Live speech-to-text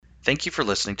Thank you for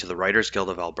listening to the Writers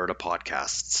Guild of Alberta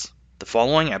podcasts. The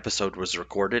following episode was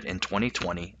recorded in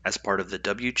 2020 as part of the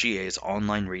WGA's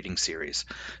online reading series,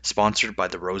 sponsored by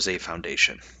the Rosé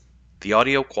Foundation. The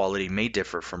audio quality may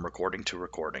differ from recording to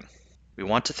recording. We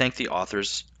want to thank the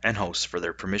authors and hosts for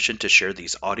their permission to share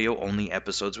these audio-only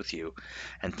episodes with you,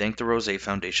 and thank the Rosé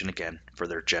Foundation again for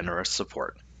their generous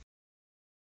support.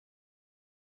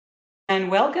 And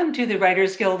welcome to the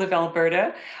Writers Guild of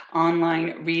Alberta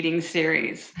online reading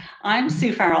series. I'm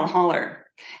Sue Farrell Holler,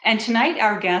 and tonight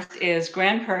our guest is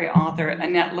Grande Prairie author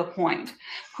Annette Lapointe,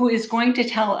 who is going to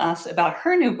tell us about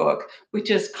her new book,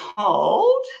 which is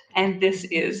called And This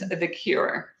Is the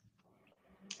Cure.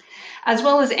 As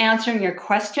well as answering your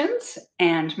questions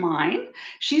and mine,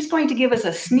 she's going to give us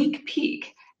a sneak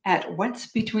peek at what's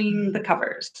between the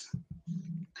covers.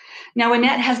 Now,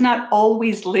 Annette has not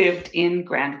always lived in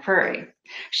Grande Prairie.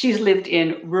 She's lived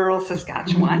in rural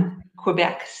Saskatchewan,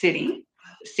 Quebec City,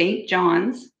 St.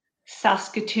 John's,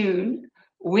 Saskatoon,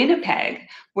 Winnipeg,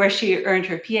 where she earned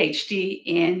her PhD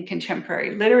in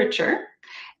contemporary literature,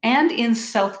 and in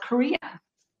South Korea.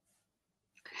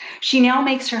 She now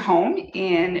makes her home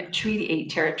in Treaty 8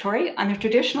 territory on the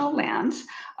traditional lands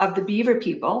of the Beaver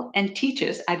people and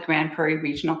teaches at Grande Prairie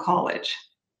Regional College.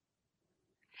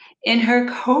 In her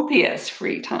copious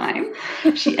free time,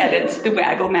 she edits the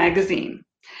Waggle magazine.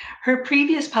 Her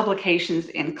previous publications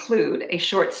include a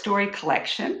short story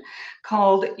collection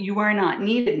called You Are Not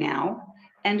Needed Now,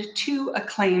 and two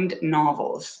acclaimed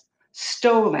novels,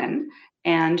 Stolen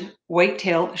and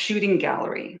Whitetail Shooting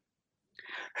Gallery.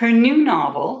 Her new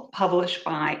novel, published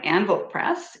by Anvil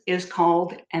Press, is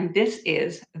called And This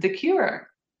Is the Cure.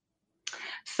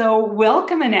 So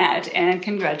welcome, Annette, and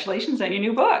congratulations on your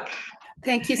new book.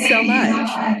 Thank you so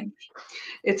much.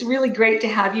 It's really great to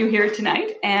have you here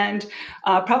tonight, and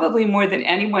probably more than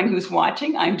anyone who's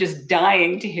watching, I'm just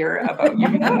dying to hear about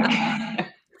your book.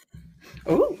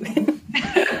 Oh,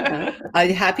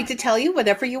 I'm happy to tell you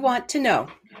whatever you want to know,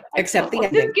 except the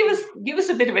ending. Give us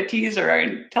a bit of a teaser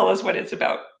and tell us what it's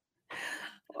about.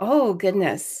 Oh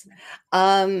goodness.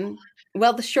 Well,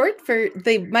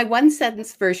 my one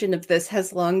sentence version of this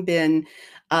has long been.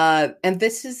 And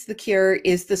This Is the Cure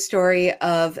is the story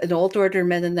of an old order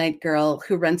Mennonite girl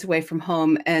who runs away from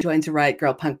home and joins a riot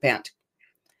girl punk band.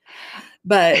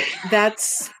 But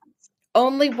that's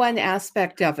only one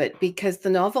aspect of it, because the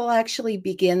novel actually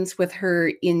begins with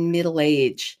her in middle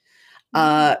age,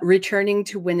 returning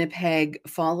to Winnipeg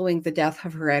following the death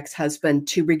of her ex-husband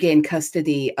to regain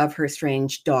custody of her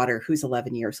estranged daughter, who's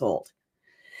 11 years old.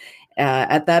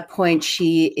 At that point,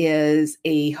 she is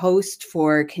a host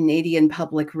for Canadian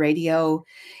Public Radio,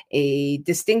 a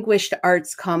distinguished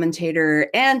arts commentator,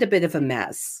 and a bit of a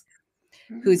mess,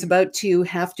 who's about to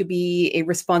have to be a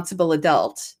responsible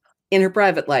adult in her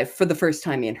private life for the first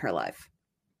time in her life.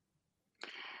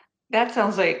 That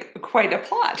sounds like quite a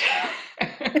plot.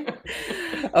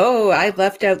 Oh, I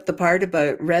left out the part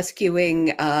about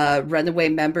rescuing runaway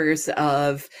members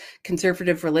of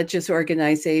conservative religious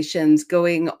organizations,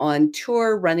 going on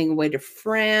tour, running away to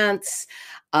France,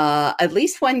 at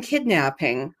least one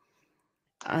kidnapping.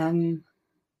 And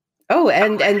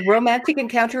romantic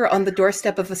encounter on the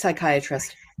doorstep of a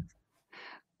psychiatrist.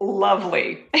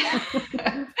 Lovely.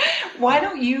 Why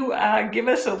don't you give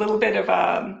us a little bit of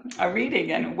a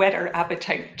reading and whet our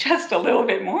appetite just a little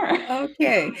bit more?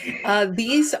 Okay.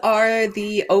 These are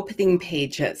the opening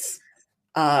pages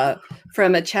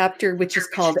from a chapter which is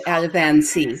called Ativan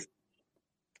Sea.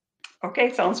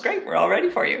 Okay, sounds great. We're all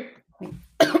ready for you.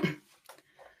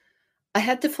 I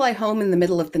had to fly home in the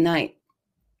middle of the night.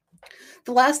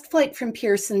 The last flight from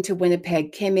Pearson to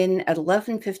Winnipeg came in at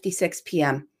 11:56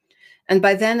 p.m. And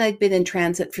by then I'd been in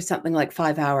transit for something like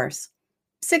 5 hours.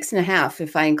 6.5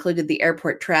 if I included the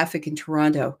airport traffic in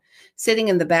Toronto, sitting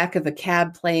in the back of a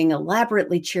cab playing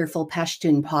elaborately cheerful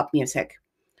Pashtun pop music.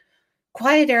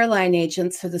 Quiet airline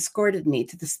agents had escorted me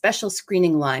to the special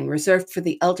screening line reserved for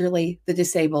the elderly, the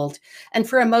disabled, and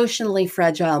for emotionally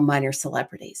fragile minor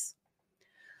celebrities.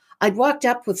 I'd walked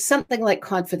up with something like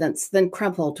confidence, then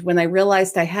crumpled when I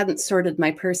realized I hadn't sorted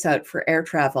my purse out for air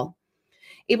travel.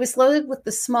 It was loaded with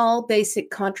the small, basic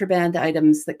contraband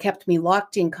items that kept me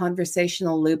locked in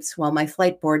conversational loops while my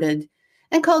flight boarded,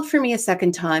 and called for me a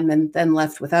second time and then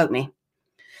left without me.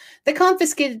 They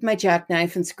confiscated my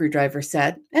jackknife and screwdriver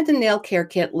set, and a nail care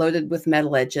kit loaded with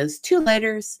metal edges, 2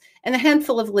 lighters, and a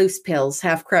handful of loose pills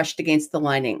half crushed against the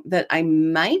lining that I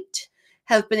might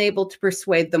have been able to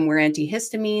persuade them were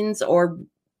antihistamines or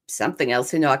something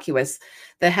else innocuous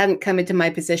that hadn't come into my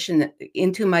possession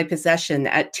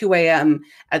at 2 a.m.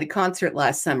 at a concert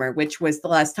last summer, which was the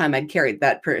last time I'd carried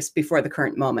that purse before the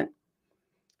current moment.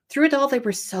 Through it all, they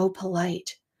were so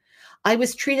polite. I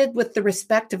was treated with the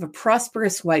respect of a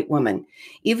prosperous white woman,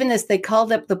 even as they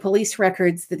called up the police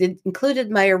records that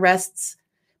included my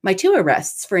two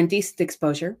arrests for indecent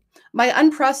exposure, my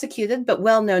unprosecuted but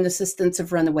well-known assistance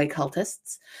of runaway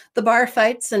cultists, the bar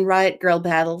fights and riot girl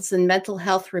battles, and mental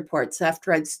health reports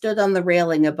after I'd stood on the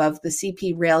railing above the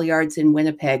CP rail yards in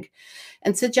Winnipeg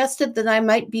and suggested that I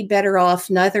might be better off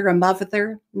neither a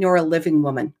mother nor a living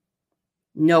woman.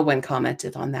 No one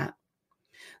commented on that.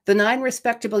 The 9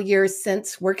 respectable years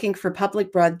since working for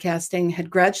public broadcasting had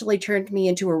gradually turned me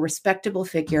into a respectable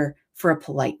figure for a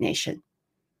polite nation.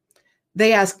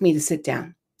 They asked me to sit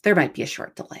down. There might be a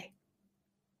short delay.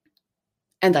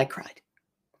 And I cried.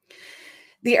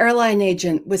 The airline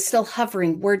agent was still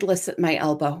hovering wordless at my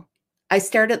elbow. I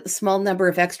stared at the small number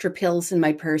of extra pills in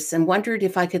my purse and wondered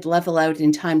if I could level out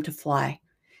in time to fly.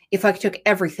 If I took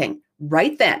everything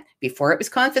right then, before it was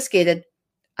confiscated,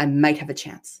 I might have a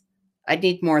chance. I'd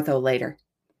need more, though, later.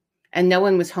 And no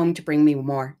one was home to bring me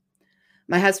more.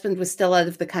 My husband was still out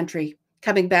of the country,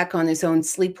 coming back on his own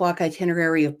sleepwalk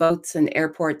itinerary of boats and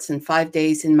airports and 5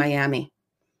 days in Miami.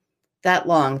 That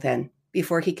long, then,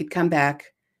 before he could come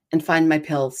back and find my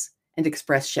pills and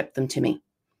express ship them to me.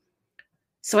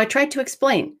 So I tried to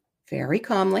explain, very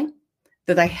calmly,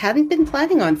 that I hadn't been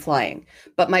planning on flying,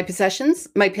 but my possessions,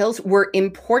 my pills, were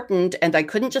important and I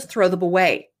couldn't just throw them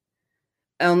away.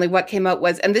 Only what came out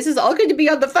was, and this is all going to be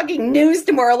on the fucking news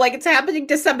tomorrow like it's happening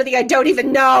to somebody I don't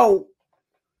even know.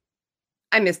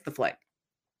 I missed the flight.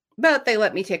 But they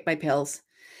let me take my pills.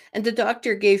 And the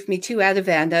doctor gave me 2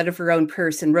 Ativan out of her own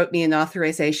purse and wrote me an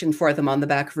authorization for them on the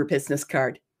back of her business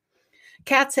card.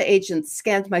 CATSA agents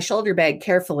scanned my shoulder bag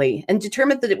carefully and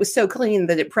determined that it was so clean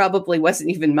that it probably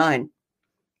wasn't even mine.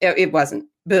 It wasn't,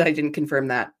 but I didn't confirm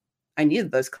that. I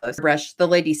needed those clothes. Brush, the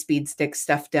lady speed stick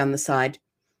stuffed down the side.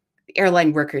 The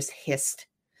airline workers hissed.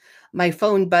 My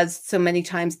phone buzzed so many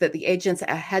times that the agents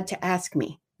had to ask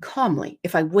me, calmly,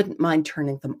 if I wouldn't mind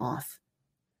turning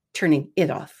it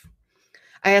off.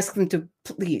 I asked them to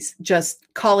please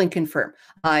just call and confirm.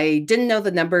 I didn't know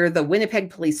the number, the Winnipeg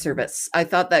Police Service. I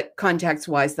thought that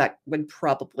contacts-wise, that would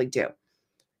probably do.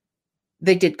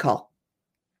 They did call.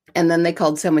 And then they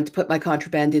called someone to put my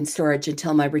contraband in storage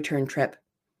until my return trip.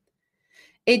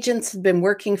 Agents had been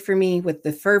working for me with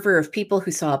the fervor of people who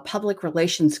saw a public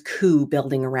relations coup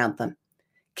building around them.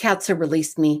 CATSA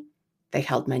released me. They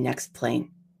held my next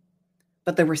plane.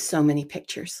 But there were so many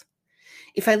pictures.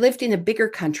 If I lived in a bigger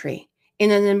country,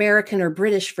 in an American or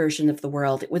British version of the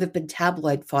world, it would have been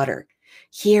tabloid fodder.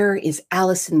 Here is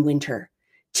Alison Winter.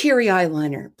 Teary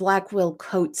eyeliner, black wool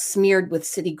coat smeared with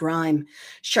city grime,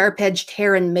 sharp-edged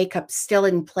hair and makeup still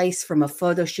in place from a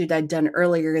photo shoot I'd done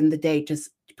earlier in the day to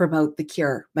promote The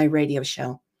Cure, my radio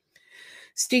show.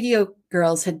 Studio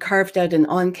girls had carved out an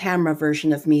on-camera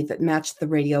version of me that matched the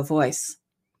radio voice.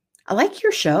 I like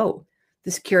your show,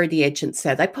 the security agent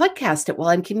said. I podcast it while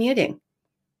I'm commuting.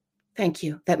 Thank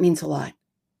you. That means a lot.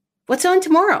 What's on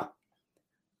tomorrow?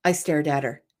 I stared at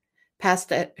her,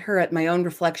 passed at her at my own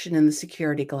reflection in the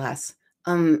security glass.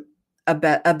 A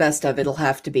best of it'll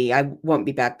have to be. I won't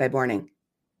be back by morning.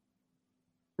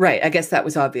 Right. I guess that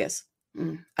was obvious.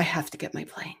 I have to get my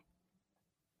plane.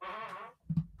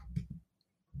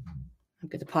 I'm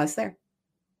going to pause there.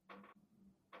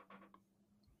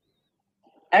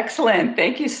 Excellent.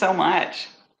 Thank you so much.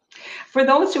 For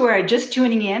those who are just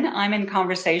tuning in, I'm in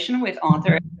conversation with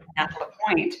author Annette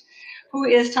Lapointe, who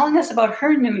is telling us about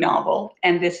her new novel,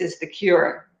 and this is The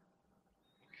Cure.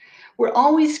 We're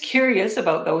always curious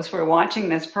about those who are watching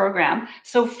this program,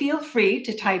 so feel free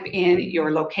to type in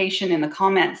your location in the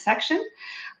comments section.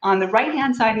 On the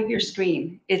right-hand side of your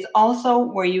screen is also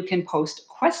where you can post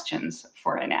questions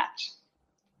for Annette.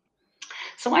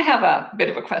 So I have a bit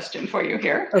of a question for you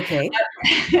here. Okay.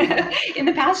 In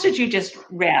the passage you just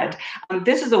read,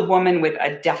 this is a woman with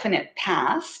a definite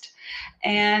past,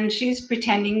 and she's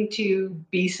pretending to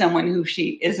be someone who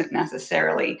she isn't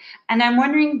necessarily. And I'm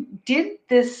wondering, did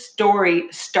this story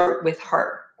start with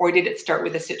her, or did it start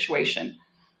with a situation?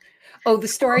 Oh, the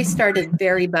story started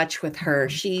very much with her.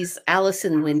 She's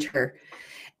Alison Winter,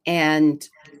 and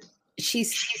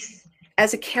she's,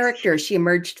 as a character, she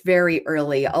emerged very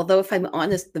early. Although, if I'm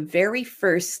honest, the very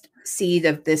first seed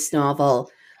of this novel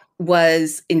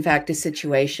was, in fact, a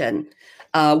situation,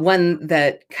 one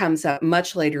that comes up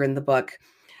much later in the book,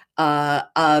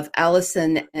 of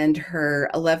Alison and her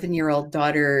 11-year-old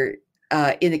daughter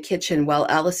in a kitchen while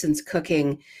Alison's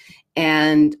cooking,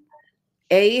 and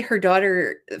her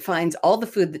daughter finds all the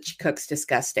food that she cooks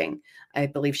disgusting. I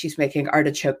believe she's making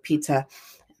artichoke pizza.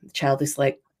 The child is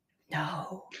like,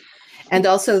 no. And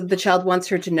also the child wants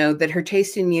her to know that her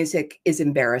taste in music is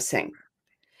embarrassing.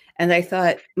 And I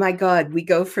thought, my God, we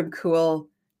go from cool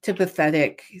to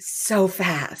pathetic so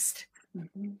fast.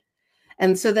 Mm-hmm.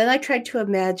 And so then I tried to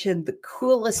imagine the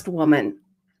coolest woman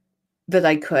that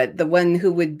I could, the one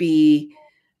who would be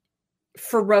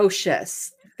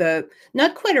ferocious, the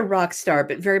not quite a rock star,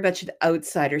 but very much an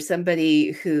outsider,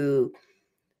 somebody who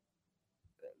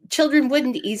children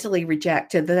wouldn't easily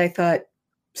reject. And then I thought,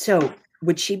 so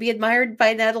would she be admired by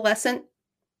an adolescent?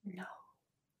 No.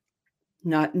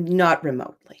 Not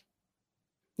remotely.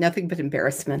 Nothing but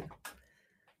embarrassment.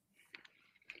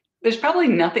 There's probably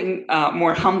nothing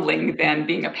more humbling than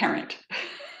being a parent,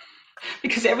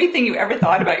 because everything you ever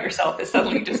thought about yourself is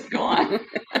suddenly just gone.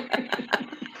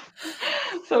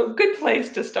 So good place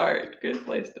to start. Good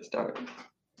place to start.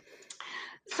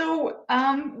 So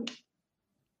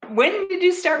when did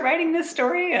you start writing this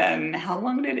story, and how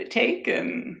long did it take,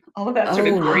 and all of that sort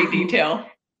of gory detail?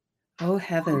 Oh,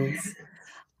 heavens.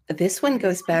 This one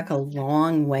goes back a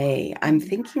long way. I'm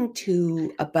thinking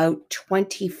to about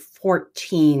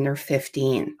 2014 or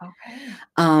 15.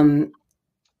 Okay.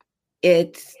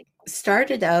 It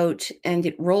started out and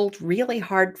it rolled really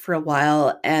hard for a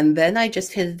while. And then I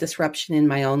just hit a disruption in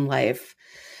my own life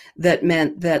that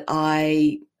meant that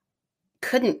I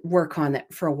couldn't work on it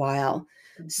for a while.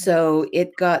 So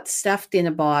it got stuffed in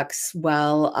a box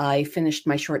while I finished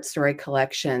my short story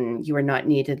collection, You Are Not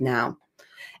Needed Now.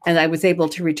 And I was able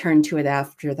to return to it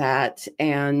after that.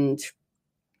 And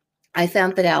I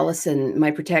found that Allison, my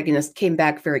protagonist, came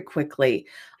back very quickly.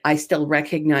 I still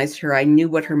recognized her. I knew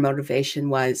what her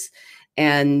motivation was.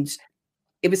 And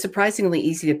it was surprisingly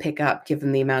easy to pick up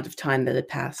given the amount of time that had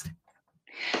passed.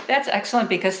 That's excellent,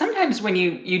 because sometimes when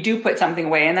you do put something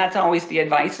away, and that's always the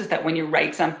advice, is that when you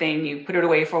write something, you put it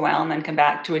away for a while and then come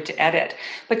back to it to edit.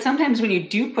 But sometimes when you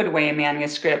do put away a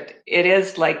manuscript, it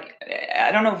is like,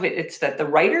 I don't know if it's that the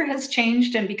writer has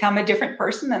changed and become a different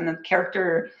person and the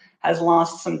character has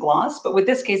lost some gloss. But with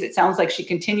this case, it sounds like she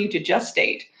continued to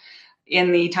gestate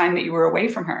in the time that you were away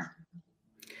from her.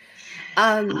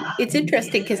 It's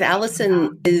interesting because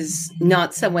Allison is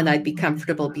not someone I'd be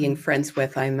comfortable being friends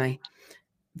with.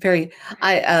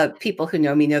 People who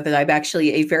know me know that I'm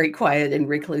actually a very quiet and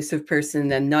reclusive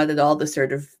person and not at all the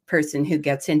sort of person who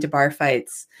gets into bar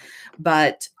fights.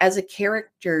 But as a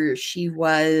character, she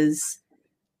was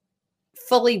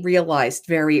fully realized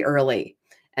very early.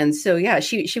 And so, yeah,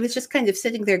 she was just kind of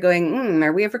sitting there going,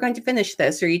 are we ever going to finish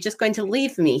this? Or are you just going to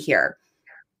leave me here,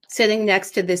 sitting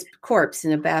next to this corpse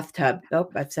in a bathtub? Oh,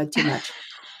 I've said too much.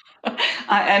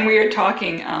 And we are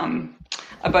talking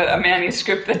about a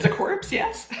manuscript that's a corpse,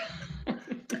 yes?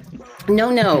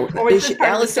 No.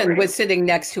 Allison was sitting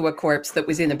next to a corpse that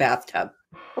was in a bathtub.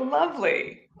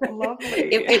 Lovely.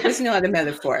 It was not a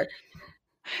metaphor.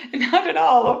 Not at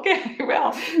all. Okay.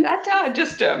 Well, that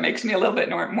just makes me a little bit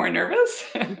more nervous.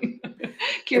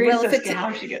 Curious as to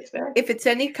how she gets there. If it's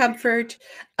any comfort,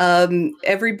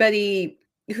 everybody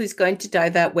who's going to die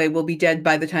that way will be dead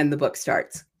by the time the book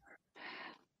starts.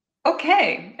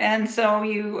 Okay. And so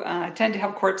you tend to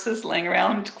have corpses laying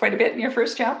around quite a bit in your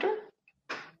first chapter?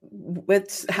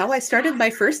 That's how I started my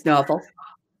first novel.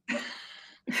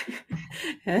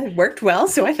 It worked well,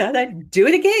 so I thought I'd do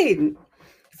it again.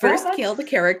 First kill the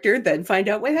character, then find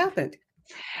out what happened.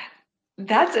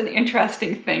 That's an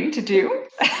interesting thing to do.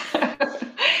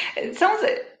 It sounds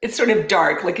it's sort of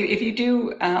dark. Like if you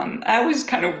do, I always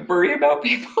kind of worry about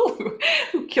people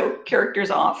who kill characters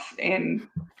off in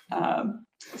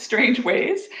strange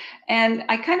ways. And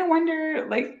I kind of wonder,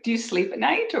 like, do you sleep at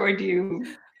night or do you?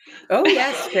 Oh,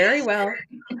 yes, very well.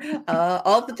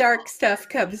 All the dark stuff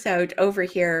comes out over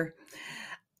here.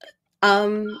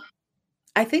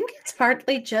 I think it's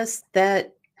partly just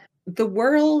that the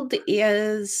world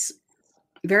is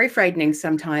very frightening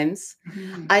sometimes.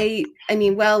 Mm-hmm.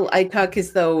 I talk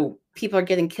as though people are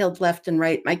getting killed left and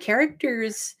right. My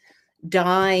characters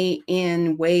die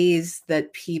in ways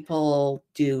that people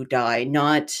do die,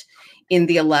 not in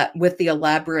with the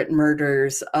elaborate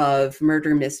murders of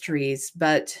murder mysteries,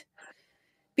 but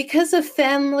because of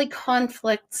family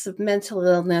conflicts, of mental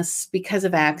illness, because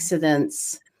of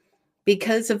accidents,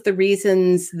 because of the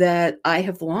reasons that I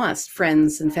have lost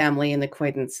friends and family and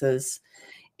acquaintances.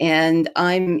 And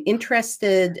I'm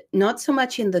interested not so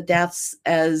much in the deaths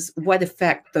as what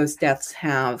effect those deaths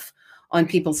have on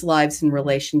people's lives and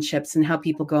relationships and how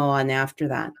people go on after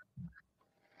that.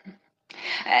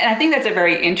 And I think that's a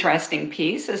very interesting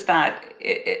piece, is that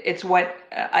it's what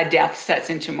a death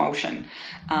sets into motion,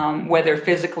 whether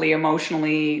physically,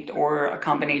 emotionally, or a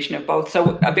combination of both.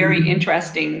 So a very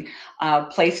interesting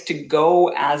place to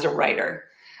go as a writer.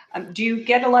 Do you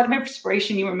get a lot of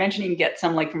inspiration? You were mentioning you get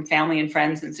some from family and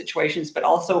friends and situations, but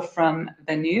also from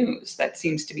the news that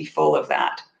seems to be full of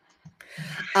that.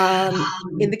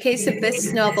 In the case of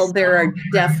this novel, there are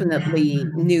definitely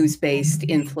news-based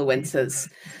influences.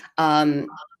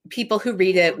 People who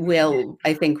read it will,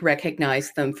 I think,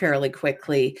 recognize them fairly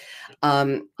quickly.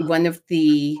 One of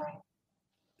the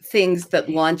things that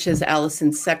launches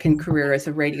Allison's second career as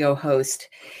a radio host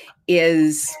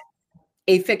is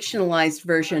a fictionalized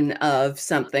version of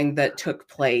something that took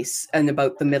place in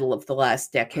about the middle of the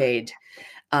last decade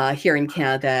here in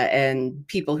Canada, and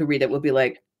people who read it will be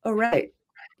like, oh, right.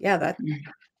 Yeah,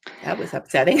 that was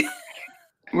upsetting.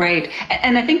 Right.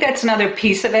 And I think that's another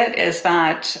piece of it is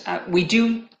that we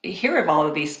do hear of all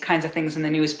of these kinds of things in the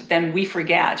news, but then we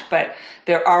forget. But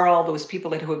there are all those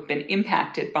people who have been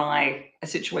impacted by a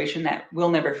situation that we'll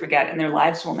never forget, and their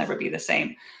lives will never be the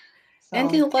same. So,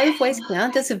 and in a lot of ways,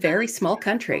 Canada's a very small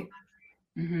country.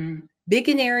 Big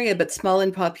in area, but small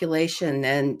in population.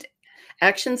 And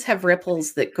actions have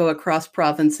ripples that go across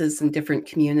provinces and different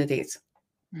communities.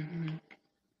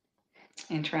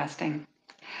 Interesting.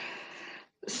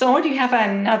 So do you have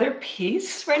another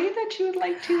piece ready that you would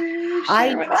like to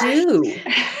share with us? I do.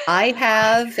 I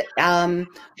have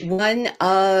one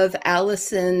of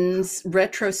Allison's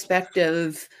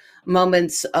retrospective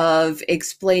moments of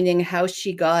explaining how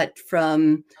she got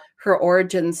from her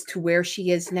origins to where she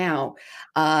is now.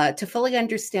 To fully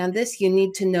understand this, you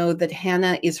need to know that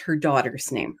Hannah is her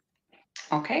daughter's name.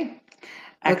 Okay.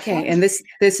 Excellent. Okay, and this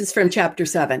is from chapter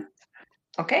 7.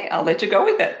 Okay, I'll let you go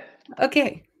with it.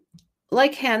 Okay.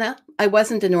 Like Hannah, I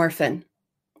wasn't an orphan.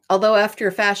 Although after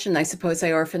a fashion, I suppose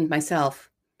I orphaned myself.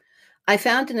 I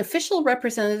found an official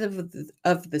representative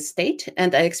of the state,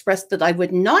 and I expressed that I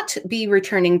would not be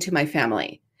returning to my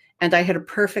family. And I had a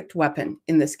perfect weapon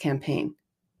in this campaign.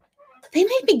 They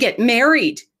made me get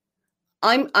married.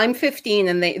 I'm 15,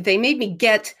 and they made me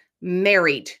get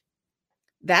married.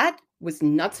 That was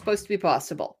not supposed to be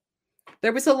possible.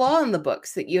 There was a law in the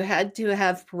books that you had to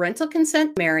have parental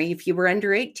consent to marry if you were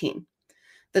under 18.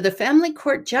 That a family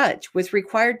court judge was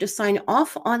required to sign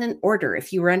off on an order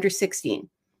if you were under 16.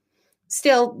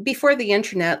 Still, before the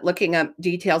internet, looking up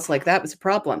details like that was a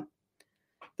problem.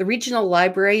 The regional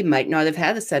library might not have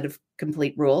had a set of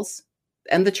complete rules,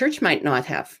 and the church might not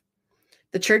have.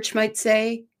 The church might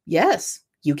say, yes,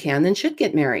 you can and should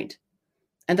get married.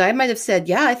 And I might have said,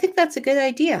 yeah, I think that's a good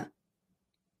idea.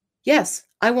 Yes,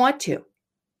 I want to.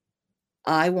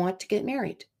 I want to get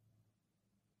married.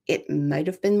 It might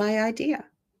have been my idea.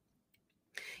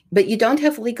 But you don't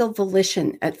have legal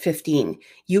volition at 15.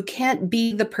 You can't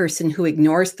be the person who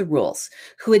ignores the rules,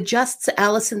 who adjusts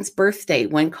Allison's birthday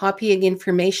when copying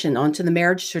information onto the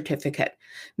marriage certificate,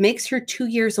 makes her 2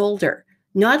 years older,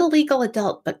 not a legal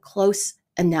adult, but close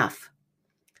enough.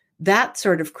 That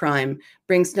sort of crime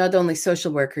brings not only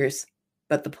social workers,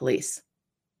 but the police.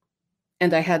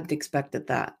 And I hadn't expected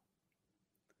that.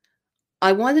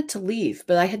 I wanted to leave,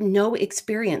 but I had no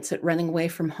experience at running away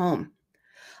from home.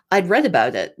 I'd read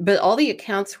about it, but all the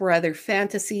accounts were either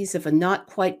fantasies of a not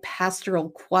quite pastoral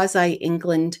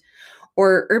quasi-England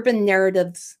or urban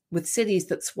narratives with cities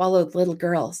that swallowed little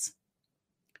girls.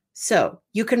 So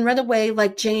you can run away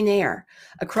like Jane Eyre,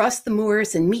 across the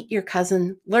moors and meet your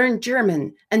cousin, learn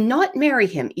German, and not marry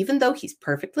him, even though he's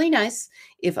perfectly nice,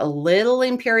 if a little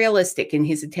imperialistic in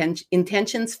his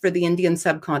intentions for the Indian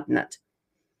subcontinent.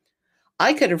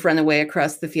 I could have run away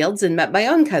across the fields and met my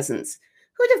own cousins,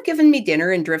 who would have given me dinner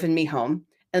and driven me home,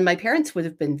 and my parents would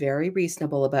have been very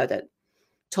reasonable about it.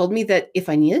 Told me that if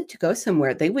I needed to go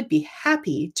somewhere, they would be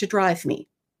happy to drive me.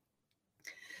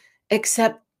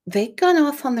 Except they'd gone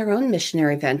off on their own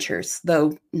missionary ventures,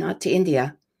 though not to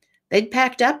India. They'd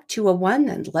packed up 201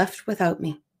 and left without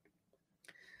me.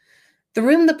 The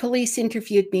room the police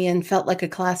interviewed me in felt like a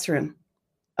classroom.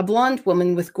 A blonde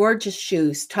woman with gorgeous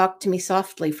shoes talked to me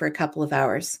softly for a couple of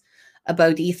hours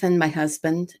about Ethan, my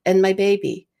husband, and my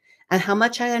baby, and how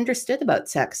much I understood about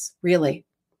sex, really.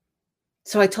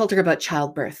 So I told her about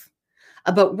childbirth,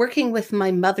 about working with my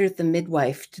mother, the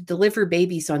midwife, to deliver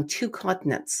babies on 2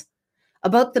 continents,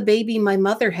 about the baby my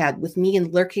mother had with me in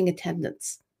lurking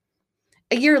attendance.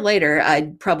 A year later,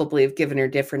 I'd probably have given her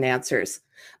different answers.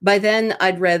 By then,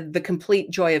 I'd read The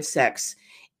Complete Joy of Sex,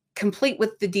 complete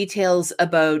with the details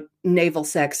about naval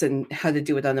sex and how to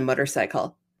do it on a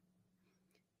motorcycle.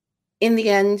 In the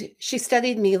end, she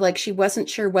studied me like she wasn't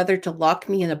sure whether to lock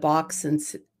me in a box,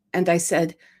 and I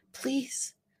said,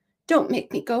 please, don't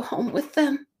make me go home with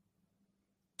them.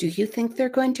 Do you think they're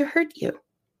going to hurt you?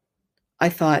 I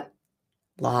thought,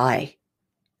 lie.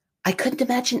 I couldn't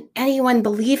imagine anyone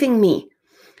believing me.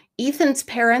 Ethan's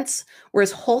parents were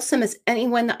as wholesome as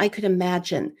anyone I could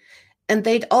imagine, and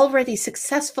they'd already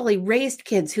successfully raised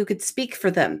kids who could speak for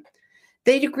them.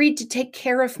 They'd agreed to take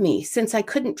care of me since I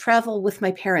couldn't travel with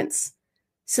my parents,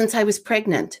 since I was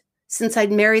pregnant, since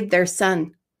I'd married their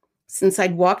son, since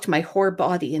I'd walked my whore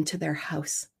body into their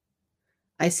house.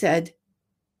 I said,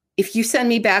 if you send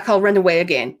me back, I'll run away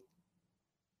again.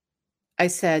 I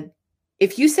said,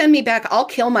 if you send me back, I'll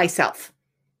kill myself.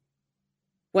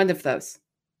 One of those.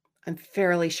 I'm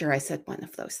fairly sure I said one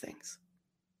of those things.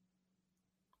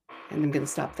 And I'm going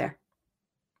to stop there.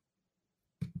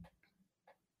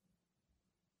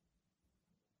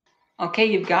 Okay,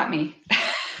 you've got me.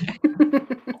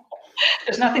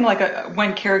 There's nothing like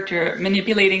one character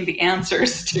manipulating the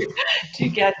answers to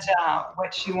get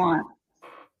what she wants.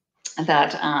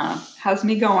 That has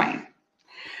me going.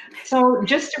 So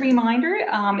just a reminder,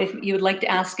 if you would like to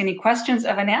ask any questions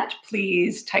of Annette,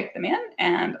 please type them in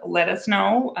and let us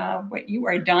know what you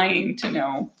are dying to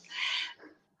know.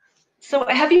 So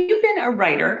have you been a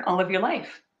writer all of your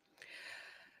life?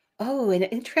 Oh, an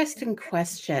interesting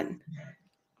question.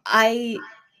 I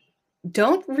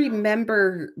don't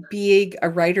remember being a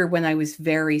writer when I was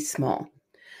very small.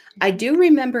 I do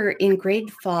remember in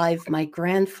grade 5, my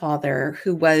grandfather,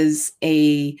 who was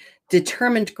a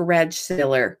determined garage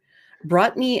sailor,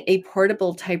 brought me a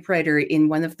portable typewriter in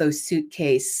one of those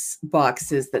suitcase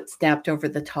boxes that snapped over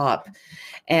the top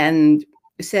and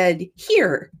said,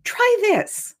 here, try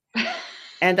this.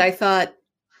 And I thought,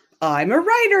 I'm a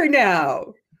writer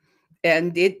now.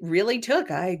 And it really took.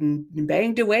 I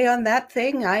banged away on that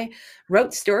thing. I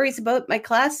wrote stories about my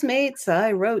classmates.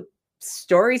 I wrote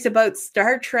stories about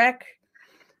Star Trek.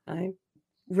 I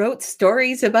wrote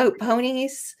stories about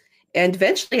ponies. And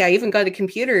eventually I even got a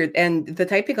computer, and the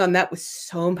typing on that was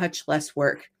so much less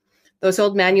work. Those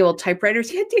old manual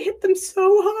typewriters, you had to hit them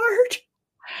so hard.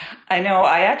 I know.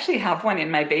 I actually have one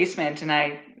in my basement, and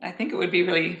I think it would be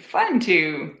really fun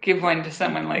to give one to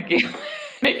someone like you.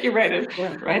 Make you write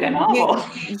a novel.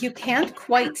 You can't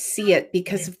quite see it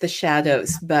because of the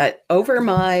shadows, but over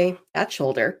my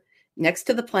shoulder, next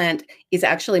to the plant, is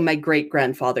actually my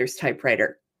great-grandfather's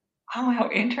typewriter. Oh, how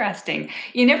interesting.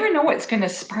 You never know what's going to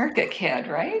spark a kid,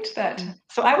 right?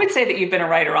 So I would say that you've been a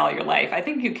writer all your life. I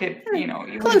think you could,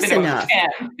 you close enough.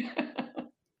 10.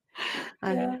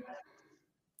 Yeah.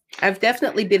 I've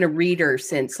definitely been a reader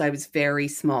since I was very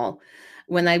small.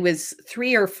 When I was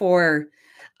 3 or 4,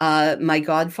 my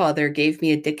godfather gave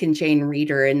me a Dick and Jane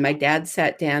reader, and my dad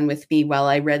sat down with me while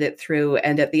I read it through.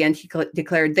 And at the end, he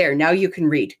declared, there, now you can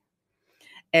read,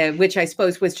 which I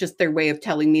suppose was just their way of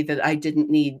telling me that I didn't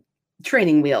need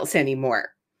training wheels anymore.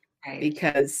 Right.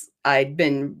 Because I'd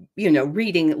been,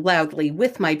 reading loudly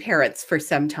with my parents for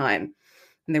some time.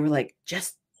 And they were like,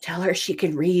 just tell her she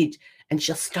can read and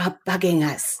she'll stop bugging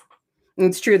us. And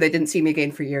it's true. They didn't see me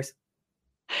again for years.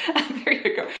 There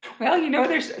you go. Well,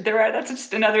 that's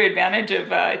just another advantage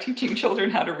of teaching children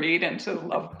how to read and to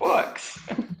love books.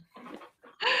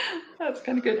 That's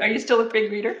kind of good. Are you still a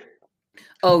big reader?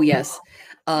 Oh, yes.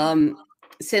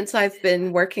 Since I've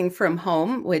been working from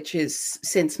home, which is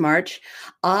since March,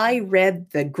 I read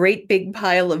the great big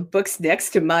pile of books next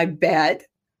to my bed,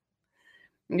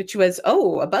 which was,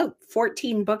 about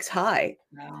 14 books high.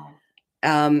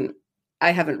 Wow.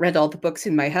 I haven't read all the books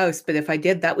in my house, but if I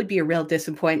did, that would be a real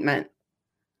disappointment.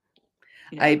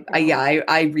 Yeah,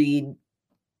 I read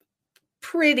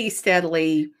pretty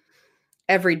steadily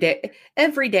every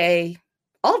day,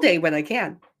 all day when I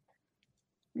can.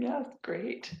 Yeah,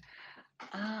 great.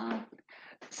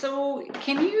 So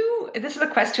this is a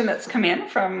question that's come in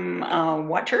from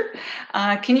Watcher.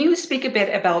 Can you speak a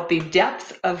bit about the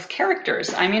depth of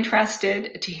characters? I'm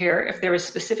interested to hear if there is a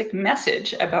specific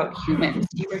message about humans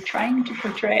you were trying to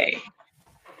portray.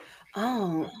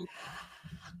 Oh,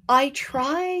 I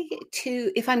try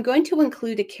to, if I'm going to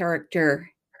include a character,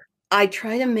 I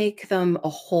try to make them a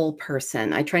whole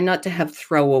person. I try not to have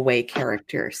throwaway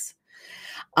characters.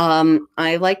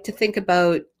 I like to think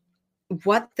about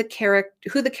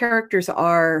who the characters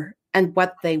are and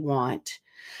what they want.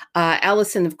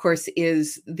 Allison, of course,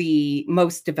 is the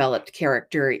most developed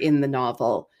character in the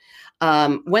novel.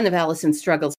 One of Allison's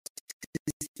struggles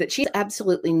is that she has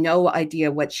absolutely no idea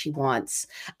what she wants.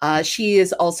 She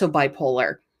is also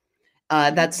bipolar.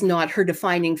 That's not her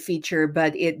defining feature,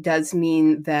 but it does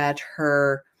mean that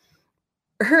her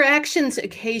actions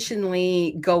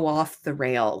occasionally go off the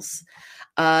rails.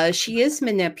 She is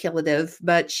manipulative,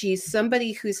 but she's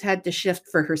somebody who's had to shift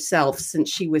for herself since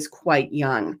she was quite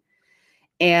young.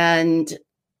 And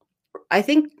I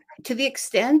think to the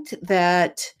extent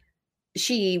that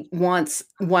she wants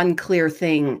one clear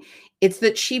thing, it's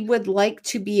that she would like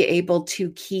to be able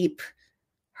to keep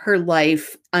her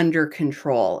life under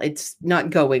control. It's not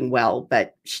going well,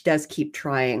 but she does keep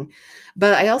trying.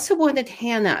 But I also wanted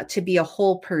Hannah to be a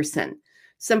whole person.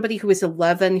 somebody who was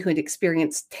 11, who had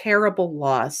experienced terrible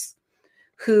loss,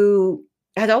 who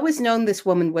had always known this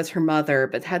woman was her mother,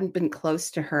 but hadn't been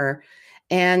close to her,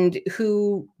 and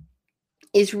who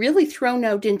is really thrown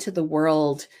out into the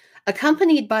world,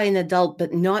 accompanied by an adult,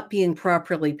 but not being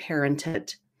properly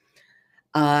parented.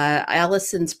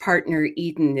 Allison's partner,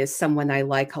 Eden, is someone I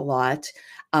like a lot.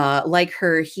 Like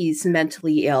her, he's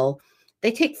mentally ill.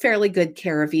 They take fairly good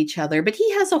care of each other, but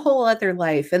he has a whole other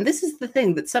life. And this is the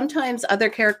thing, that sometimes other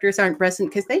characters aren't present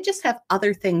because they just have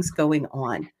other things going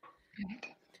on.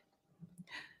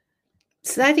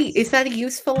 So is that a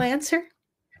useful answer?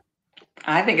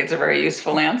 I think it's a very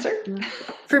useful answer.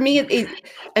 For me,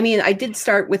 I did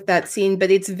start with that scene,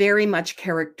 but it's very much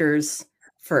characters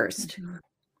first.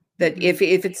 That if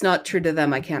it's not true to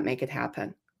them, I can't make it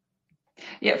happen.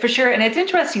 Yeah, for sure. And it's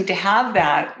interesting to have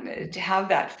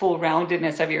that full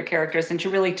roundedness of your characters and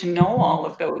to know all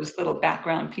of those little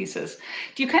background pieces.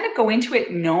 Do you kind of go into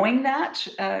it knowing that,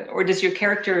 or does your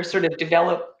character sort of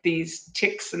develop these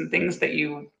tics and things that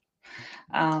you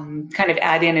kind of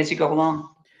add in as you go along?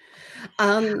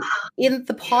 In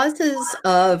the pauses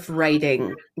of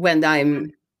writing, when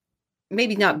I'm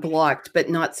maybe not blocked, but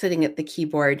not sitting at the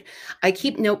keyboard, I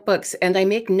keep notebooks and I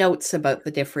make notes about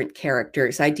the different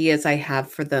characters, ideas I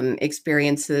have for them,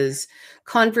 experiences,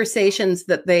 conversations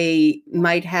that they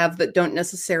might have that don't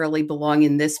necessarily belong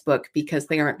in this book because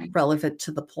they aren't relevant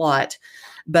to the plot,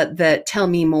 but that tell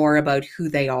me more about who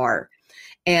they are.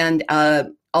 And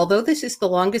although this is the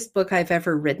longest book I've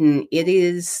ever written, it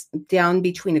is down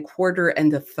between a quarter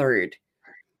and a third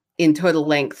in total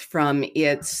length from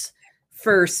its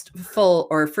first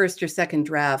or second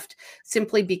draft,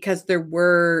 simply because there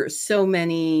were so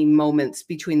many moments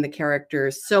between the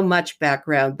characters, so much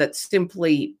background that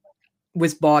simply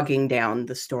was bogging down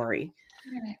the story.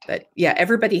 Right. But yeah,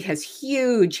 everybody has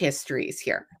huge histories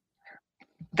here.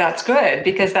 That's good,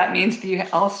 because that means that you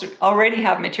also already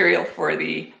have material for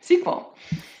the sequel.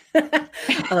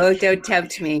 Oh, don't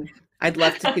tempt me. I'd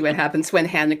love to see what happens when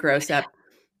Hannah grows up.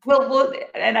 Well,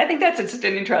 and I think that's just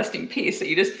an interesting piece, that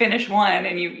you just finish one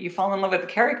and you fall in love with the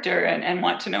character and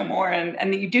want to know more,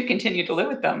 and that you do continue to live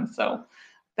with them. So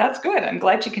that's good. I'm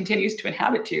glad she continues to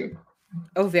inhabit you.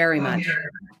 Oh, very much.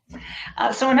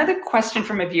 So another question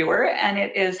from a viewer, and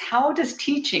it is, how does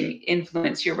teaching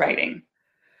influence your writing?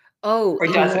 Oh,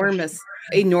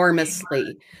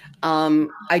 enormously.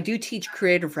 I do teach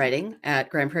creative writing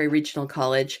at Grand Prairie Regional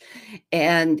College,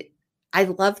 and I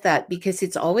love that because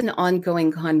it's always an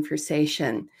ongoing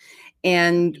conversation.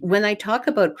 And when I talk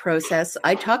about process,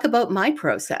 I talk about my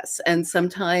process. And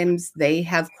sometimes they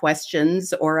have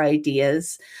questions or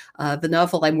ideas. The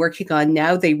novel I'm working on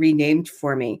now, they renamed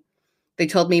for me. They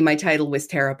told me my title was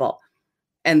terrible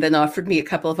and then offered me a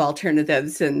couple of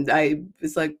alternatives. And I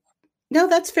was like, no,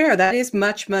 that's fair. That is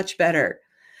much, much better.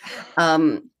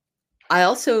 I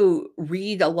also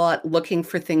read a lot looking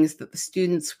for things that the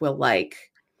students will like.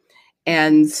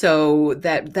 And so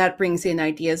that brings in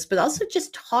ideas, but also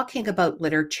just talking about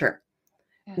literature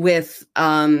with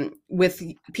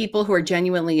people who are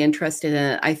genuinely interested in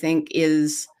it, I think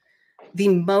is the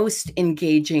most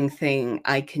engaging thing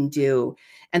I can do.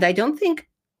 And I don't think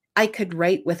I could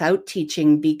write without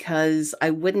teaching, because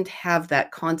I wouldn't have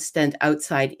that constant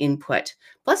outside input.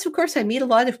 Plus, of course, I meet a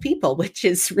lot of people, which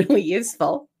is really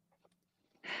useful.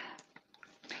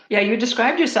 Yeah, you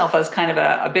described yourself as kind of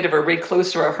a bit of a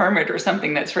recluse or a hermit or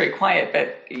something that's very quiet,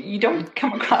 but you don't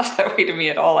come across that way to me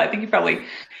at all. I think you probably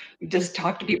just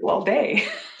talk to people all day.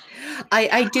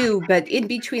 I do, but in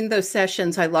between those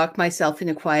sessions, I lock myself in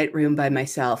a quiet room by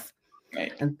myself.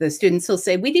 Right. And the students will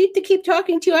say, we need to keep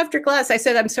talking to you after class. I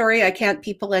said, I'm sorry, I can't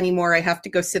people anymore. I have to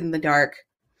go sit in the dark.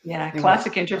 Yeah,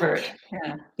 classic introvert.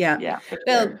 Yeah.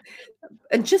 Well,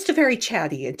 just a very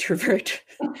chatty introvert.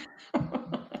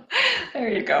 There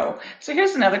you go. So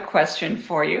here's another question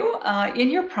for you. In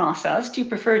your process, do you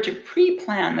prefer to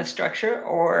pre-plan the structure,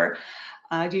 or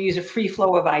do you use a free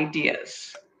flow of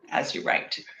ideas as you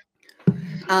write?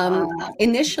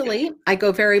 Initially, I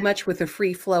go very much with a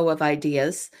free flow of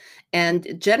ideas,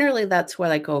 and generally that's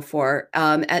what I go for.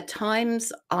 At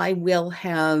times, I will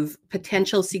have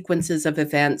potential sequences of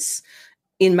events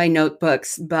in my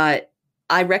notebooks, but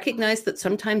I recognize that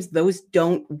sometimes those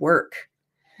don't work,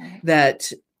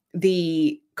 that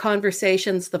the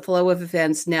conversations, the flow of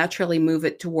events naturally move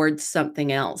it towards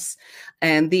something else.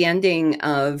 And the ending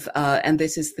of, and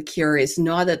this is the cure, is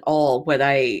not at all what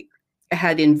I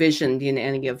had envisioned in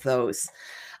any of those.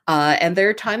 And there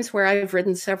are times where I've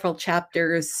written several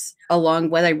chapters along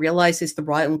what I realize is the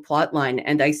wrong plot line,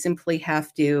 and I simply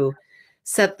have to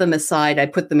set them aside. I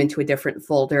put them into a different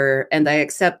folder, and I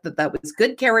accept that that was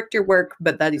good character work,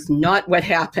 but that is not what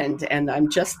happened, and I'm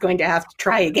just going to have to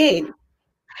try again.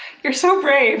 You're so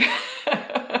brave.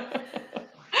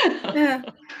 Yeah,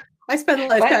 I spent a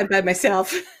lot of time by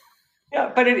myself.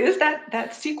 Yeah, but it is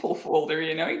that sequel folder,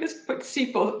 you know. You just put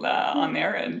sequel on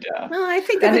there, and well, I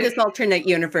think of it as alternate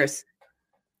universe.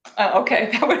 Okay,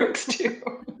 that works too.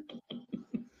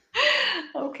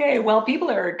 Okay, well, people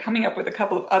are coming up with a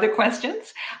couple of other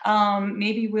questions.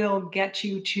 Maybe we'll get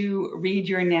you to read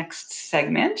your next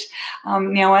segment.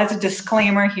 Now, as a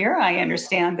disclaimer here, I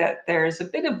understand that there's a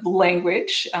bit of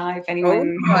language, if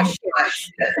anyone,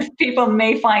 people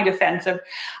may find offensive.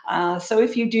 So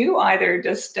if you do, either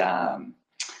just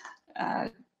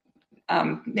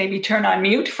maybe turn on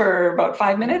mute for about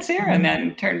 5 minutes here and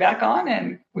then turn back on,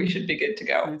 and we should be good to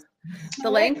go. The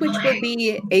language will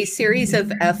be a series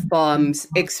of F-bombs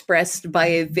expressed by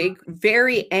a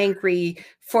very angry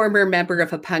former member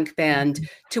of a punk band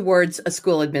towards a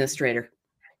school administrator.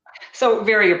 So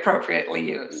very appropriately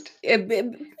used.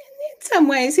 In some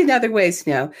ways, in other ways,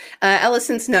 no.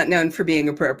 Allison's not known for being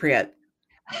appropriate.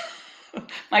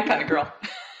 My kind of girl.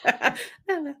 I'm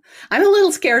a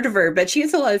little scared of her, but she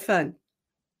has a lot of fun.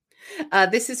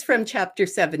 This is from chapter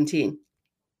 17.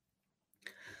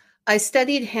 I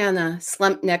studied Hannah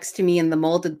slumped next to me in the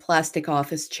molded plastic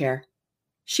office chair.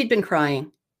 She'd been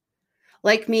crying.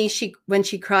 Like me, when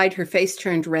she cried, her face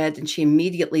turned red and she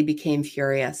immediately became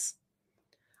furious.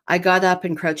 I got up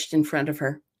and crouched in front of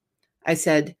her. I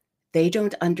said, "They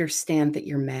don't understand that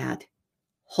you're mad.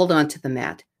 Hold on to the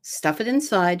mat. Stuff it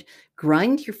inside.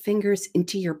 Grind your fingers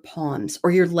into your palms or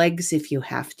your legs if you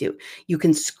have to. You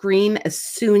can scream as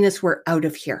soon as we're out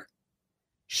of here."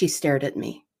 She stared at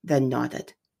me, then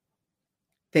nodded.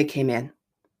 They came in.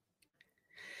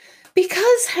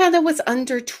 Because Hannah was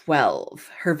under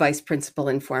 12, her vice principal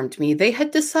informed me, they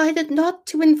had decided not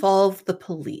to involve the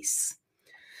police.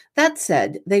 That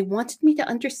said, they wanted me to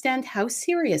understand how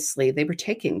seriously they were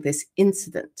taking this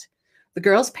incident. The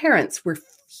girl's parents were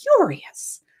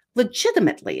furious,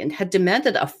 legitimately, and had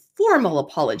demanded a formal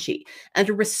apology and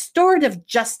a restorative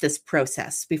justice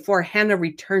process before Hannah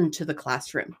returned to the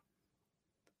classroom.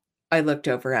 I looked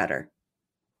over at her.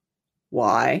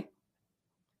 Why?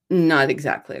 Not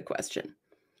exactly a question.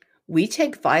 We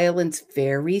take violence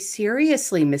very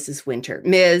seriously, Mrs. Winter.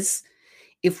 Ms.,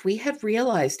 if we had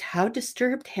realized how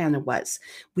disturbed Hannah was,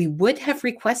 we would have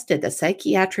requested a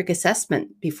psychiatric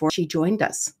assessment before she joined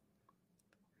us.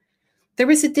 There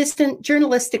was a distant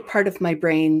journalistic part of my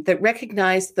brain that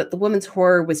recognized that the woman's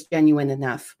horror was genuine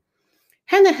enough.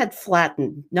 Hannah had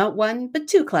flattened not one, but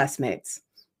two classmates.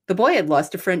 The boy had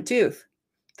lost a front tooth.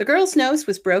 The girl's nose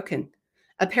was broken,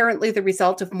 apparently the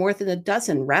result of more than a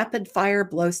dozen rapid-fire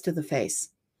blows to the face.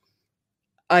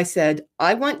 I said,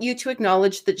 I want you to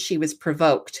acknowledge that she was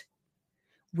provoked.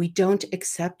 We don't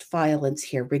accept violence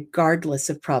here, regardless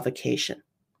of provocation.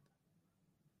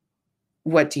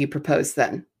 What do you propose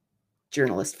then?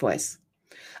 Journalist voice.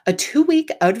 A 2-week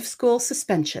out-of-school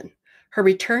suspension. Her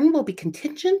return will be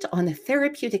contingent on a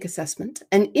therapeutic assessment,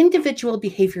 an individual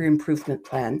behavior improvement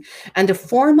plan, and a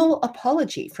formal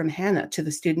apology from Hannah to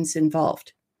the students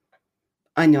involved.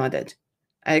 I nodded.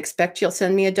 I expect you'll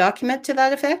send me a document to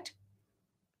that effect?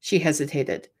 She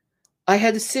hesitated. I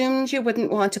had assumed you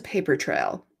wouldn't want a paper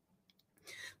trail.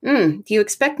 Do you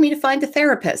expect me to find a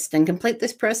therapist and complete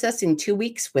this process in 2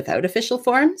 weeks without official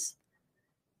forms?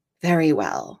 Very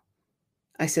well.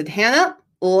 I said, Hannah,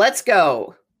 let's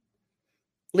go.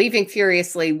 Leaving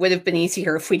furiously would have been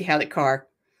easier if we'd had a car.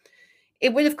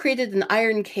 It would have created an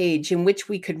iron cage in which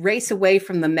we could race away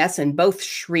from the mess and both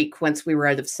shriek once we were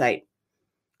out of sight.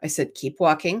 I said, keep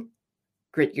walking.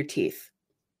 Grit your teeth.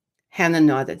 Hannah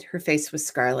nodded. Her face was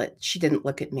scarlet. She didn't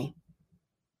look at me.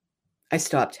 I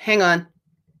stopped. Hang on.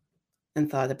 And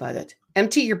thought about it.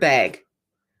 Empty your bag.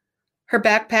 Her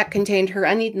backpack contained her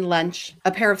uneaten lunch,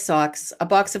 a pair of socks, a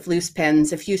box of loose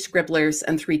pens, a few scribblers,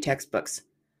 and 3 textbooks.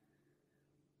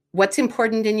 What's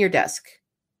important in your desk?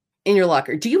 In your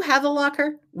locker. Do you have a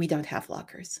locker? We don't have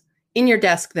lockers. In your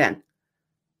desk, then.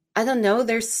 I don't know.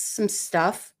 There's some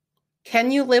stuff.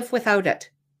 Can you live without it?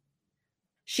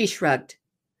 She shrugged.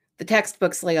 The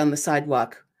textbooks lay on the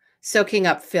sidewalk, soaking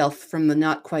up filth from the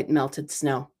not quite melted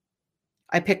snow.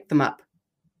 I picked them up.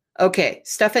 Okay,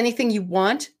 stuff anything you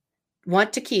want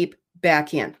to keep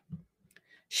back in.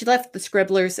 She left the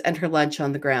scribblers and her lunch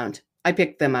on the ground. I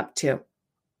picked them up too.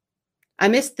 I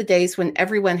missed the days when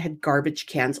everyone had garbage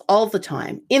cans all the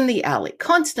time, in the alley,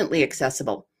 constantly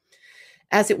accessible.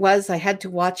 As it was, I had to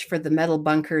watch for the metal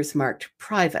bunkers marked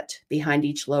private behind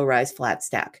each low-rise flat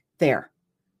stack. There.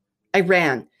 I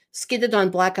ran, skidded on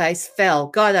black ice, fell,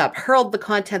 got up, hurled the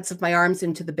contents of my arms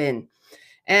into the bin,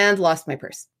 and lost my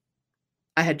purse.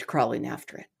 I had to crawl in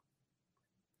after it.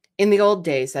 In the old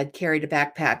days, I'd carried a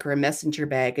backpack or a messenger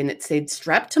bag, and it stayed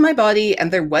strapped to my body,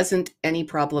 and there wasn't any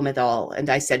problem at all. And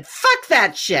I said, "Fuck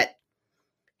that shit!"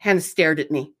 Hannah stared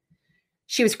at me.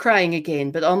 She was crying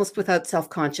again, but almost without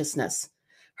self-consciousness.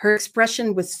 Her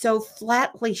expression was so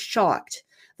flatly shocked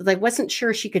that I wasn't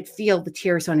sure she could feel the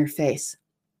tears on her face.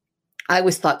 I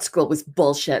always thought school was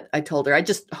bullshit, I told her. I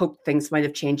just hoped things might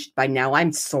have changed by now.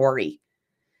 I'm sorry.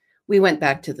 We went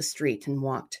back to the street and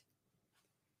walked.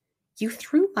 "You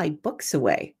threw my books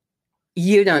away."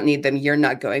 "You don't need them. You're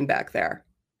not going back there."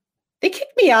 "They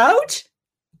kicked me out."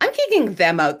 "I'm kicking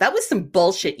them out. That was some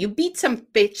bullshit. You beat some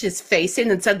bitch's face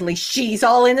in and suddenly she's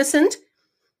all innocent."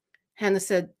 Hannah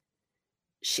said,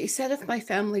 "She said if my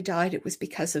family died, it was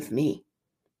because of me."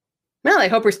 "Well, I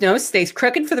hope her nose stays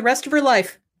crooked for the rest of her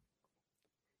life."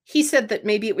 "He said that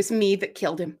maybe it was me that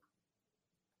killed him."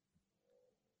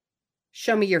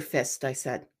 "Show me your fist," I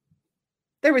said.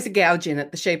 There was a gouge in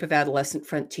it, the shape of adolescent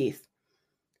front teeth.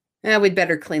 We'd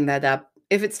better clean that up.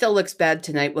 If it still looks bad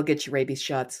tonight, we'll get you rabies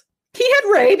shots." "He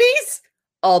had rabies?"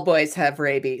 "All boys have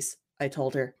rabies," I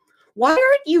told her. "Why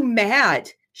aren't you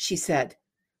mad?" she said.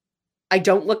 I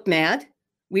don't look mad.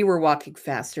 We were walking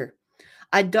faster.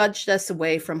 I dodged us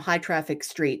away from high-traffic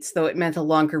streets, though it meant a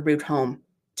longer route home.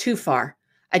 Too far.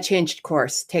 I changed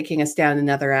course, taking us down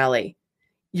another alley.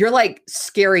 "You're like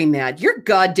scary mad. You're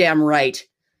goddamn right.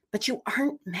 But you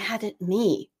aren't mad at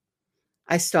me."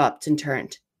 I stopped and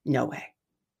turned. No way.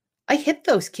 I hit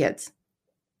those kids.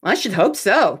 I should hope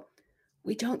so.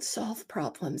 We don't solve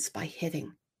problems by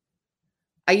hitting.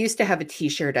 I used to have a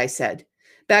t-shirt, I said,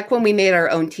 back when we made our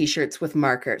own t-shirts with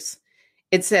markers.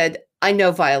 It said, "I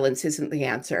know violence isn't the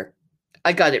answer.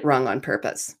 I got it wrong on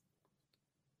purpose."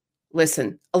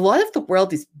 Listen, a lot of the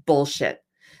world is bullshit.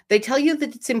 They tell you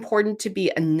that it's important to be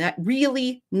a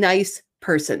really nice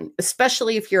person,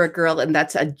 especially if you're a girl, and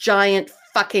that's a giant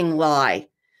fucking lie.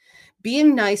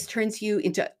 Being nice turns you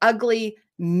into ugly,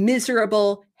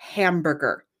 miserable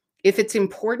hamburger. If it's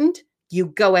important, you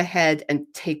go ahead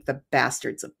and take the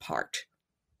bastards apart.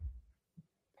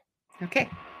 Okay.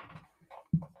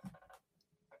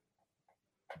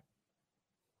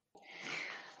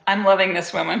 I'm loving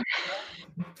this woman.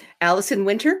 Allison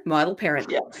Winter, model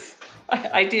parent. Yes,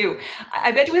 I do.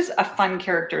 I bet it was a fun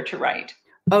character to write.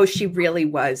 Oh, she really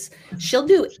was. She'll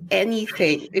do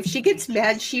anything. If she gets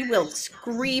mad, she will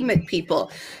scream at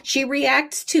people. She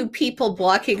reacts to people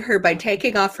blocking her by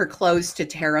taking off her clothes to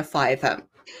terrify them.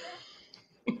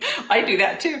 I do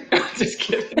that too. Just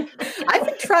kidding. I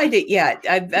haven't tried it yet.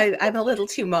 I'm a little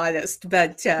too modest,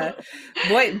 but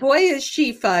boy, is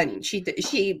she fun.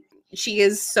 She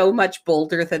is so much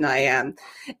bolder than I am,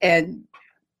 and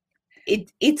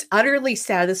it's utterly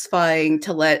satisfying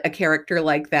to let a character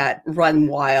like that run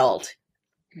wild.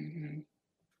 Mm-hmm.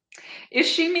 Is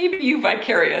she maybe you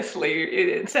vicariously?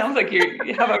 It sounds like you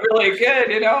have a really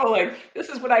good, like, this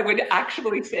is what I would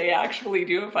actually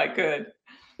do if I could.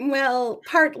 Well,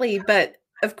 partly, but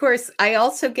of course, I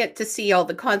also get to see all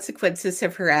the consequences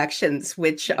of her actions,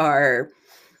 which are,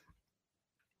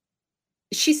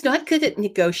 she's not good at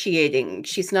negotiating.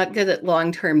 She's not good at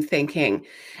long-term thinking.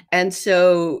 And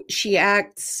so she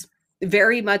acts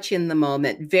very much in the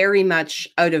moment, very much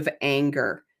out of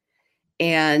anger.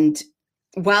 And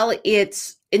while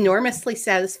it's enormously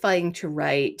satisfying to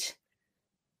write,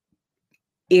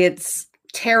 it's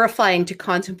terrifying to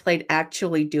contemplate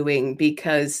actually doing,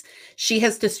 because she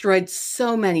has destroyed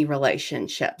so many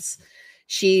relationships.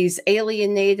 She's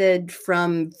alienated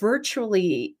from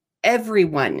virtually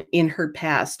everyone in her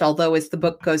past, although as the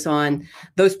book goes on,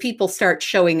 those people start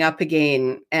showing up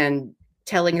again and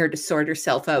telling her to sort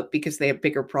herself out because they have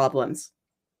bigger problems.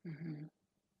 Mm-hmm.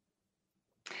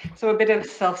 So a bit of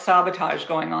self-sabotage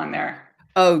going on there.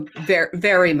 Oh, very,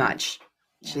 very much.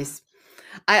 Yeah.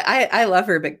 I love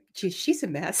her, but she's a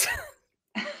mess.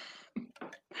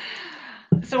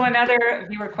 So another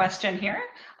viewer question here.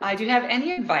 Do you have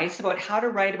any advice about how to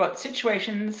write about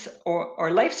situations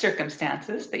or life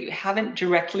circumstances that you haven't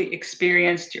directly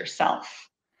experienced yourself?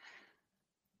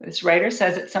 This writer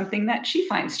says it's something that she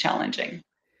finds challenging.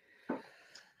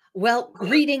 Well,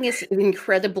 reading is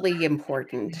incredibly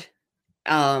important.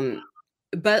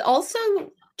 But also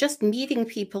just meeting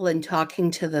people and talking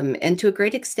to them. And to a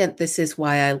great extent, this is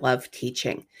why I love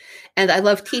teaching. And I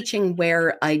love teaching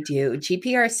where I do.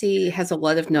 GPRC has a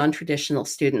lot of non-traditional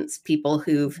students, people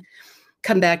who've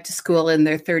come back to school in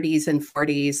their 30s and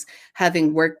 40s,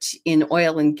 having worked in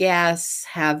oil and gas,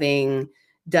 having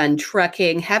done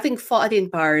trucking, having fought in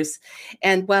bars.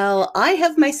 And while I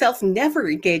have myself never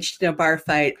engaged in a bar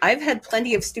fight, I've had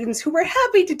plenty of students who were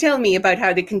happy to tell me about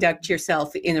how to conduct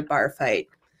yourself in a bar fight.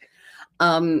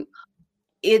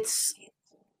 It's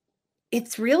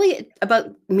really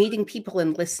about meeting people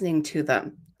and listening to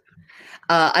them.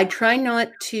 I try not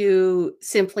to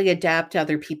simply adapt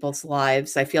other people's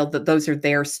lives. I feel that those are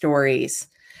their stories,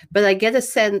 but I get a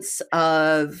sense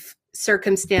of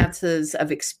circumstances,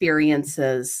 of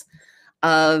experiences,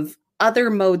 of other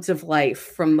modes of life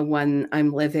from the one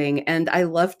I'm living. And I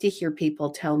love to hear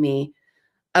people tell me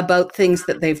about things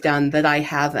that they've done that I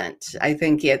haven't. I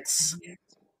think I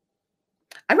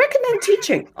recommend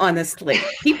teaching, honestly,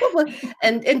 people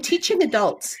and teaching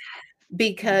adults,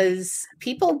 because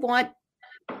people want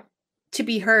to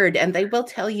be heard and they will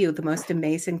tell you the most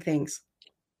amazing things.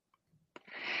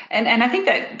 And I think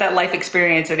that life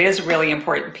experience, it is a really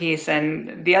important piece.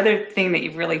 And the other thing that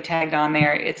you've really tagged on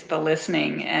there, it's the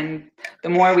listening. And the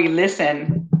more we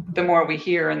listen, the more we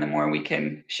hear, and the more we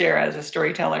can share as a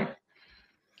storyteller.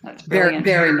 That's brilliant.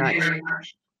 Very, very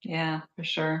much. Yeah, for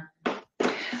sure.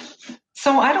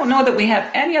 So I don't know that we have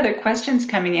any other questions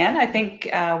coming in. I think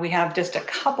we have just a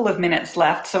couple of minutes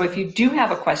left. So if you do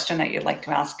have a question that you'd like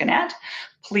to ask Annette,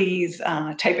 please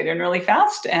type it in really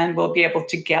fast and we'll be able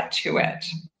to get to it.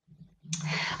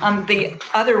 The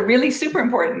other really super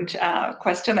important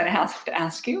question that I have to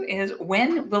ask you is,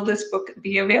 when will this book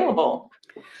be available?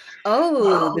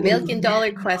 Oh, the $1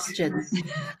 million question.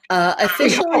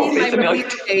 Officially, my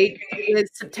release date is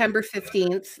September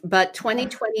 15th, but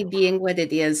 2020 being what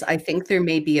it is, I think there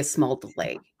may be a small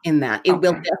delay in that. It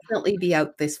will definitely be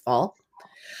out this fall.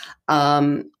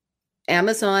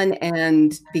 Amazon,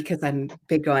 and because I'm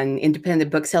big on independent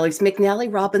booksellers,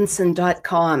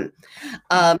 McNallyRobinson.com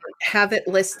have it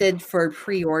listed for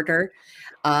pre-order.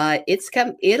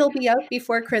 It'll be out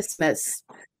before Christmas.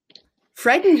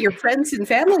 Frighten your friends and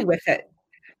family with it.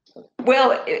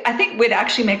 Well, I think we'd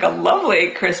actually make a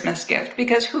lovely Christmas gift,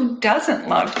 because who doesn't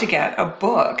love to get a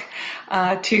book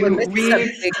to read?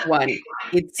 It's a big one.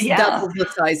 It's double the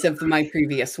size of my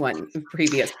previous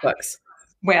books.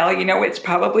 Well, you know, it's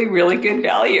probably really good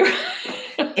value.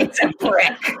 It's a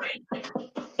brick.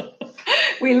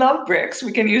 We love bricks.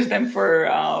 We can use them for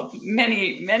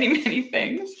many, many, many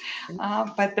things.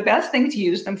 But the best thing to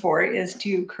use them for is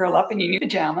to curl up in your new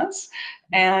pajamas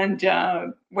and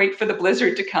wait for the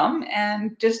blizzard to come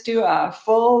and just do a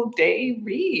full day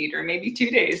read, or maybe 2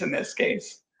 days in this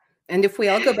case. And if we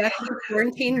all go back to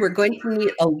quarantine, we're going to need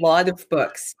a lot of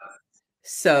books.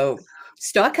 So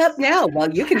stock up now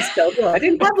while you can still go out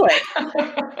in public.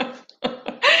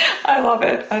 I love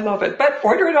it. I love it. But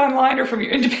order it online or from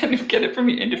your get it from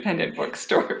your independent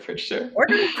bookstore for sure.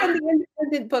 Order it from the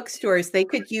independent bookstores. They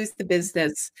could use the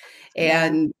business.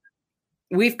 And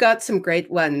we've got some great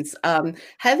ones.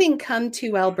 Having come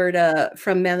to Alberta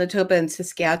from Manitoba and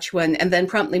Saskatchewan and then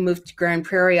promptly moved to Grand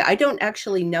Prairie, I don't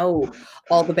actually know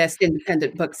all the best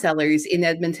independent booksellers in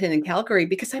Edmonton and Calgary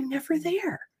because I'm never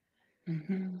there.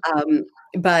 Mm-hmm.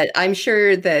 But I'm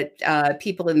sure that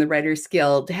people in the Writers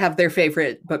Guild have their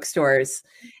favorite bookstores,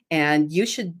 and you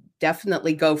should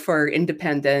definitely go for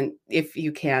independent if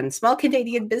you can. Small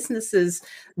Canadian businesses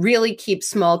really keep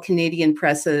small Canadian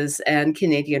presses and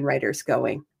Canadian writers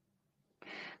going.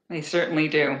 They certainly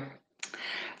do.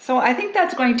 So I think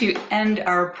that's going to end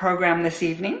our program this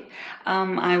evening.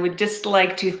 I would just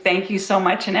like to thank you so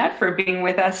much, Annette, for being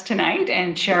with us tonight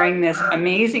and sharing this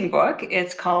amazing book.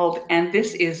 It's called And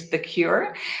This Is the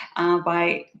Cure,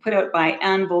 put out by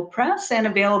Anvil Press and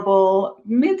available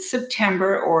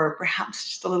mid-September or perhaps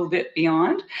just a little bit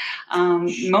beyond.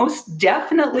 Most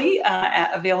definitely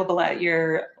available at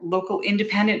your local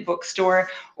independent bookstore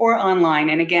or online.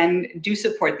 And again, do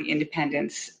support the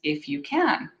independents if you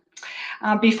can.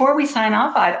 Before we sign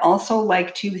off, I'd also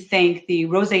like to thank the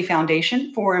Rosé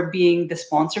Foundation for being the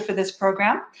sponsor for this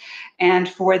program and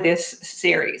for this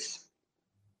series.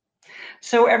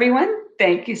 So everyone,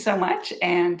 thank you so much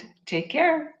and take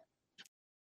care.